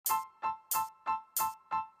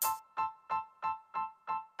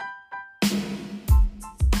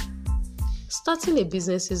Starting a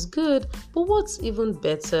business is good, but what's even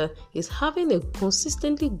better is having a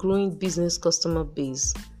consistently growing business customer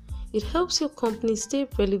base. It helps your company stay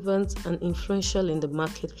relevant and influential in the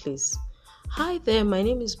marketplace. Hi there, my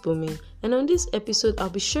name is Bumi, and on this episode,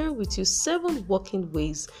 I'll be sharing with you 7 working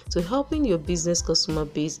ways to helping your business customer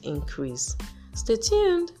base increase. Stay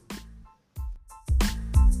tuned.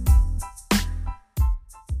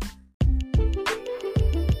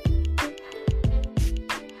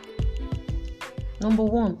 Number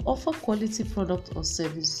 1, offer quality product or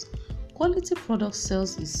service. Quality product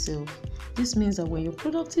sells itself. This means that when your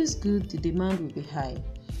product is good, the demand will be high.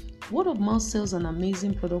 Word of mouth sells an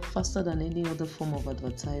amazing product faster than any other form of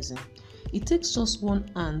advertising. It takes just one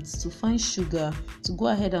ant to find sugar to go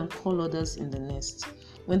ahead and call others in the nest.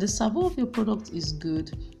 When the server of your product is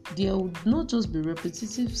good, there would not just be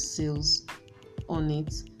repetitive sales on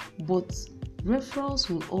it, but referrals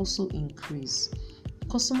will also increase.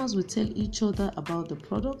 Customers will tell each other about the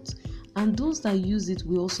product, and those that use it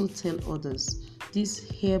will also tell others. This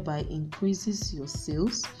hereby increases your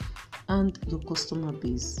sales and your customer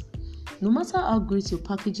base. No matter how great your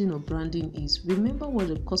packaging or branding is, remember what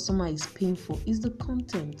the customer is paying for is the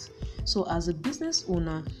content. So as a business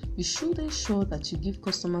owner, you should ensure that you give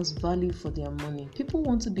customers value for their money. People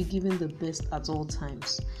want to be given the best at all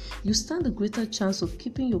times. You stand a greater chance of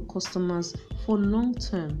keeping your customers for long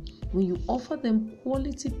term when you offer them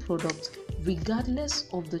quality product regardless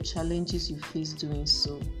of the challenges you face doing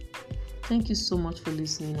so. Thank you so much for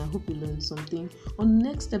listening. I hope you learned something. On the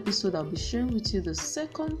next episode, I'll be sharing with you the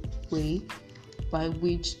second way by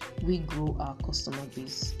which we grow our customer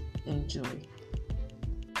base. Enjoy.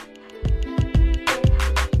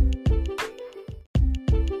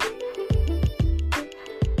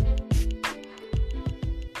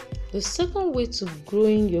 The second way to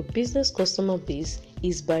growing your business customer base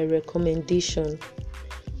is by recommendation.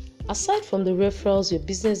 Aside from the referrals your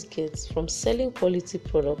business gets from selling quality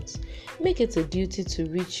products, make it a duty to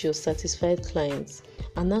reach your satisfied clients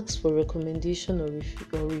and ask for recommendation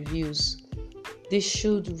or reviews. They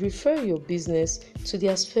should refer your business to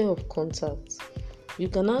their sphere of contact. You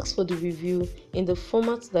can ask for the review in the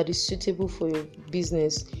format that is suitable for your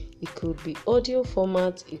business. It could be audio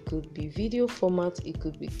format, it could be video format, it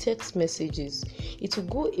could be text messages. It will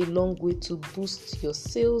go a long way to boost your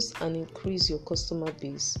sales and increase your customer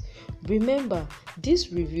base. Remember,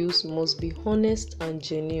 these reviews must be honest and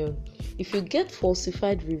genuine. If you get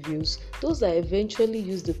falsified reviews, those that eventually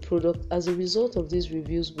use the product as a result of these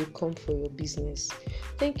reviews will come for your business.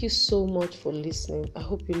 Thank you so much for listening. I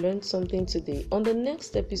hope you learned something today. On the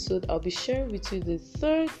next episode, I'll be sharing with you the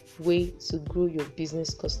third way to grow your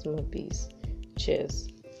business customer base. Cheers.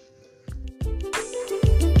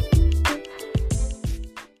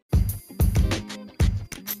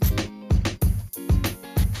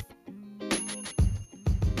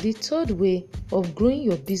 The third way of growing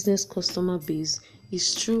your business customer base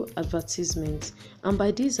is through advertisement, and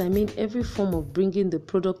by this I mean every form of bringing the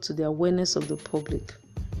product to the awareness of the public.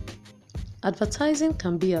 Advertising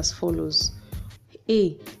can be as follows.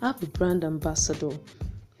 A. Have a brand ambassador.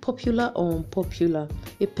 Popular or unpopular,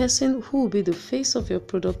 a person who will be the face of your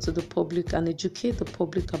product to the public and educate the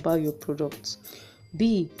public about your product.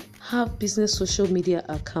 B. Have business social media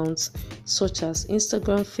accounts such as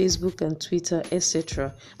Instagram, Facebook, and Twitter,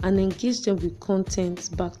 etc., and engage them with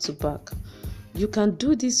content back to back. You can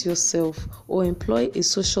do this yourself or employ a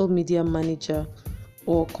social media manager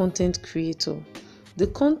or content creator. The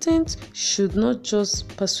content should not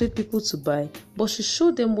just persuade people to buy, but should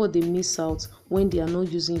show them what they miss out when they are not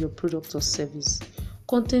using your product or service.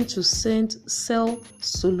 Content should sell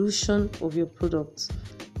solution of your product.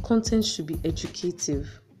 Content should be educative.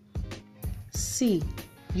 C.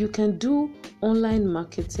 You can do online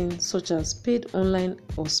marketing such as paid online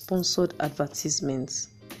or sponsored advertisements.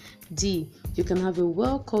 D. You can have a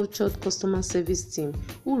well-cultured customer service team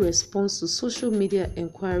who responds to social media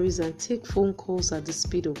inquiries and take phone calls at the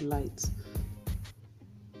speed of light.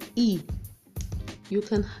 E. You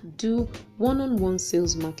can do one-on-one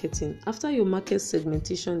sales marketing. After your market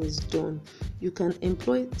segmentation is done, you can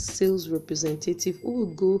employ sales representative who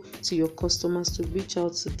will go to your customers to reach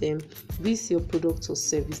out to them with your product or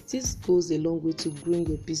service. This goes a long way to growing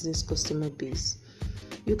your business customer base.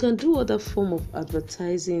 You can do other form of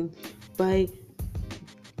advertising by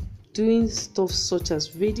doing stuff such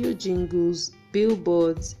as radio jingles,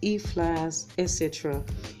 billboards, e-flyers, etc.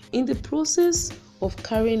 In the process of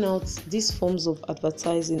carrying out these forms of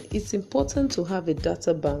advertising, it's important to have a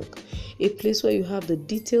data bank, a place where you have the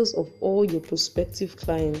details of all your prospective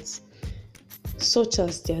clients, such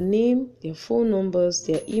as their name, their phone numbers,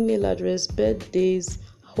 their email address, birthdays,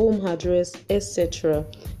 home address, etc.,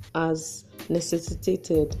 as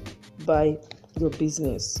necessitated by your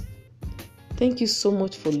business. Thank you so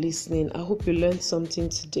much for listening. I hope you learned something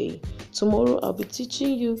today. Tomorrow, I'll be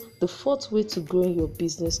teaching you the 4th way to grow your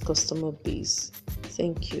business customer base.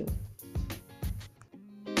 Thank you.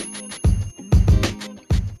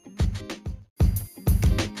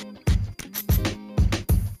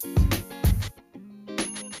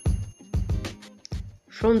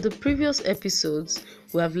 From the previous episodes,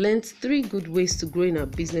 we have learned 3 good ways to grow in our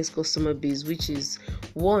business customer base, which is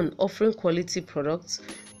 1. Offering quality products,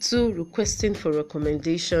 2. Requesting for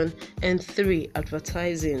recommendation, and 3.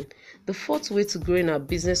 Advertising. The 4th way to grow in our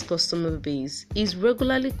business customer base is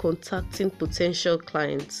regularly contacting potential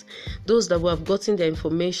clients, those that we have gotten their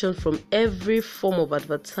information from every form of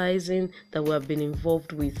advertising that we have been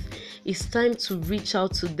involved with. It's time to reach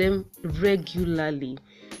out to them regularly.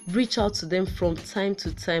 Reach out to them from time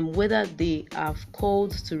to time, whether they have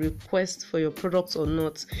called to request for your product or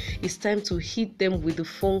not. It's time to hit them with the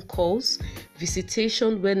phone calls,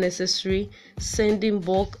 visitation where necessary, sending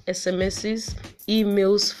bulk SMSs,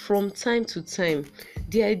 emails from time to time.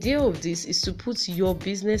 The idea of this is to put your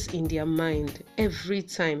business in their mind every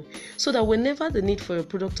time, so that whenever the need for your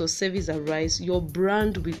product or service arises, your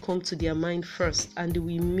brand will come to their mind first and they will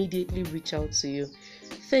immediately reach out to you.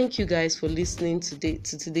 Thank you guys for listening to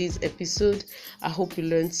today's episode. I hope you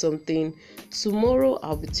learned something. Tomorrow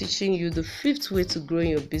I'll be teaching you the 5th way to grow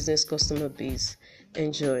your business customer base.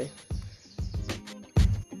 Enjoy.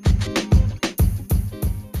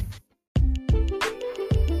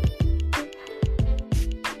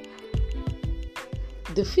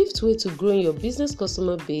 The 5th way to grow your business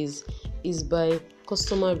customer base is by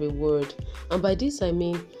customer reward. And by this I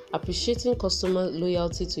mean appreciating customer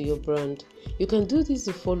loyalty to your brand. You can do this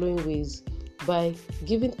the following ways: by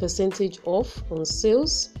giving percentage off on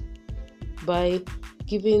sales, by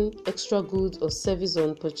giving extra goods or service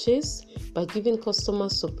on purchase, by giving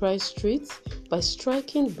customers surprise treats, by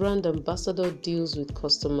striking brand ambassador deals with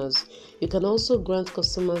customers. You can also grant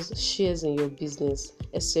customers shares in your business,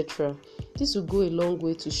 etc. This will go a long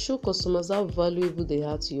way to show customers how valuable they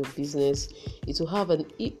are to your business. It will have a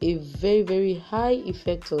very, very high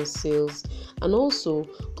effect on sales, and also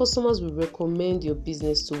customers will recommend your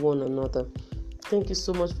business to one another. Thank you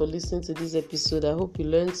so much for listening to this episode. I hope you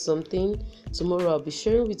learned something. Tomorrow I'll be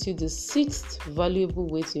sharing with you the 6th valuable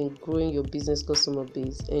way to growing your business customer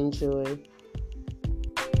base. Enjoy.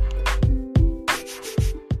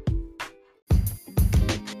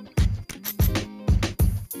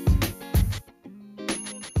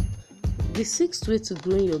 The 6th way to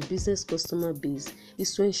growing your business customer base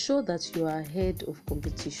is to ensure that you are ahead of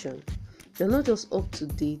competition. You're not just up to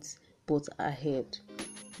date, but ahead.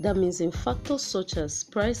 That means in factors such as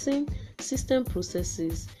pricing, system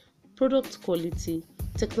processes, product quality,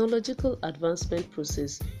 technological advancement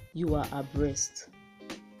process, you are abreast.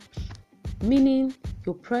 Meaning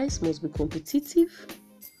your price must be competitive,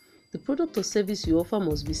 the product or service you offer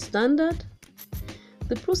must be standard,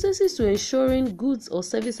 the processes to ensuring goods or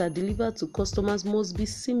service are delivered to customers must be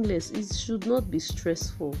seamless. It should not be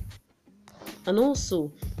stressful. And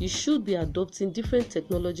also, you should be adopting different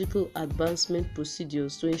technological advancement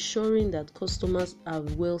procedures to ensuring that customers are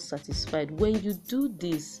well satisfied. When you do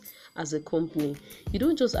this as a company, you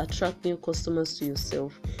don't just attract new customers to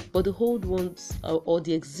yourself, but the old ones or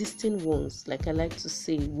the existing ones, like I like to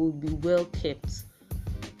say, will be well kept.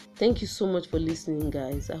 Thank you so much for listening,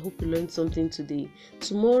 guys. I hope you learned something today.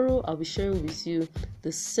 Tomorrow, I'll be sharing with you the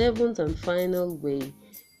 7th and final way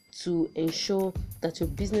to ensure that your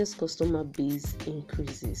business customer base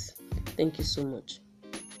increases. Thank you so much.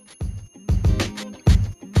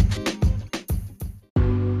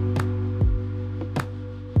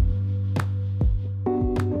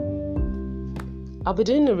 I'll be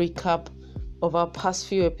doing a recap of our past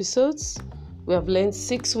few episodes. We have learned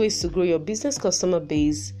 6 ways to grow your business customer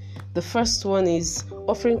base. The first one is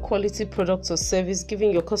offering quality products or service,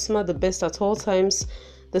 giving your customer the best at all times.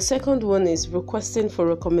 The second one is requesting for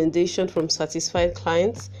recommendation from satisfied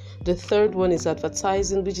clients. The third one is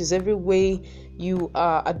advertising, which is every way you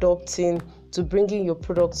are adopting to bringing your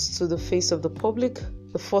products to the face of the public.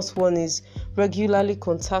 The fourth one is regularly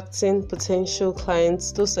contacting potential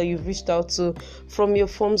clients, those that you've reached out to from your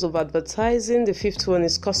forms of advertising. The fifth one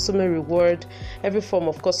is customer reward, every form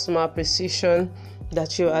of customer appreciation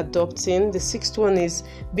that you're adopting. The sixth one is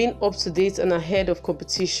being up to date and ahead of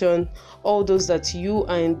competition, all those that you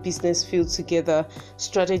are in business field together,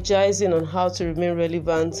 strategizing on how to remain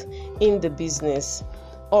relevant in the business.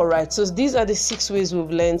 Alright, so these are the 6 ways we've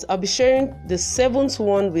learned. I'll be sharing the 7th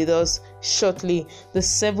one with us shortly, the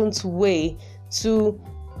 7th way to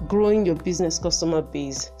growing your business customer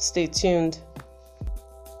base. Stay tuned.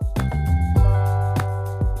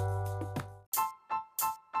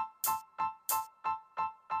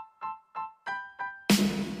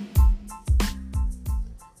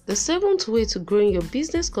 The seventh way to growing your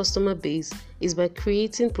business customer base is by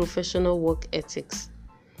creating professional work ethics.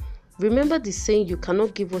 Remember the saying, you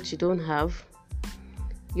cannot give what you don't have?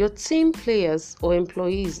 Your team players or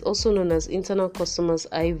employees, also known as internal customers,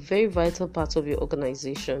 are a very vital part of your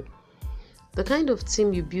organization. The kind of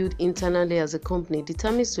team you build internally as a company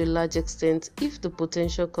determines to a large extent if the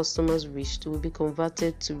potential customers reached will be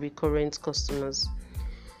converted to recurrent customers.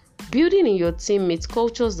 Building in your teammates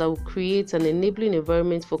cultures that will create an enabling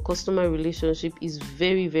environment for customer relationship is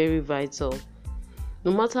very, very vital.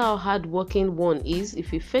 No matter how hardworking one is,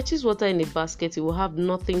 if he fetches water in a basket, he will have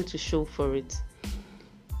nothing to show for it.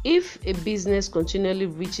 If a business continually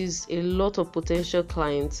reaches a lot of potential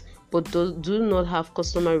clients but do not have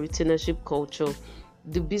customer retainership culture,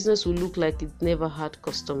 the business will look like it never had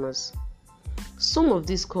customers. Some of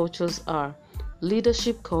these cultures are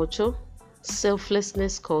leadership culture,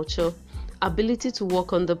 selflessness culture, ability to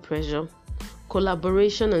work under pressure,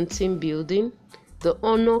 collaboration and team building, the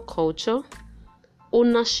honor culture,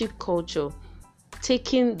 ownership culture,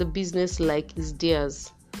 taking the business like it's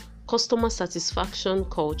theirs, customer satisfaction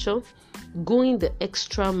culture, going the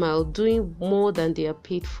extra mile, doing more than they are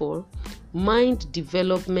paid for, mind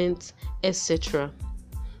development, etc.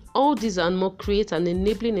 All these and more create an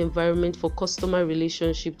enabling environment for customer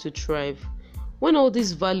relationship to thrive. When all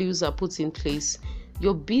these values are put in place,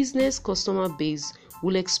 your business customer base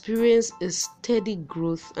will experience a steady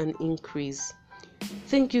growth and increase.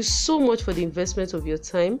 Thank you so much for the investment of your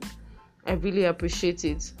time. I really appreciate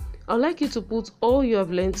it. I'd like you to put all you have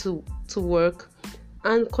learned to work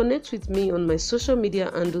and connect with me on my social media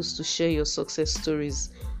handles to share your success stories.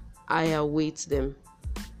 I await them.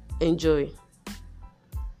 Enjoy.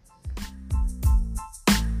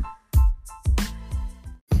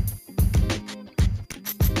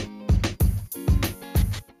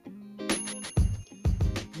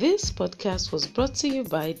 This podcast was brought to you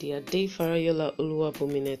by the Adefarayola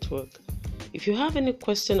Oluwabunmi Network. If you have any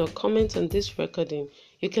question or comment on this recording,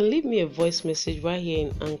 you can leave me a voice message right here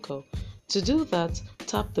in Anchor. To do that,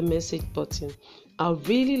 tap the message button. I'd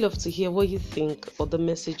really love to hear what you think or the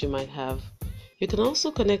message you might have. You can also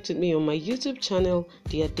connect with me on my YouTube channel,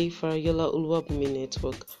 the Adefarayola Oluwabunmi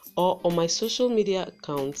Network, or on my social media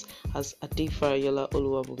accounts as Adefarayola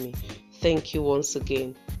Oluwabunmi. Thank you once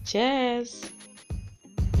again. Cheers!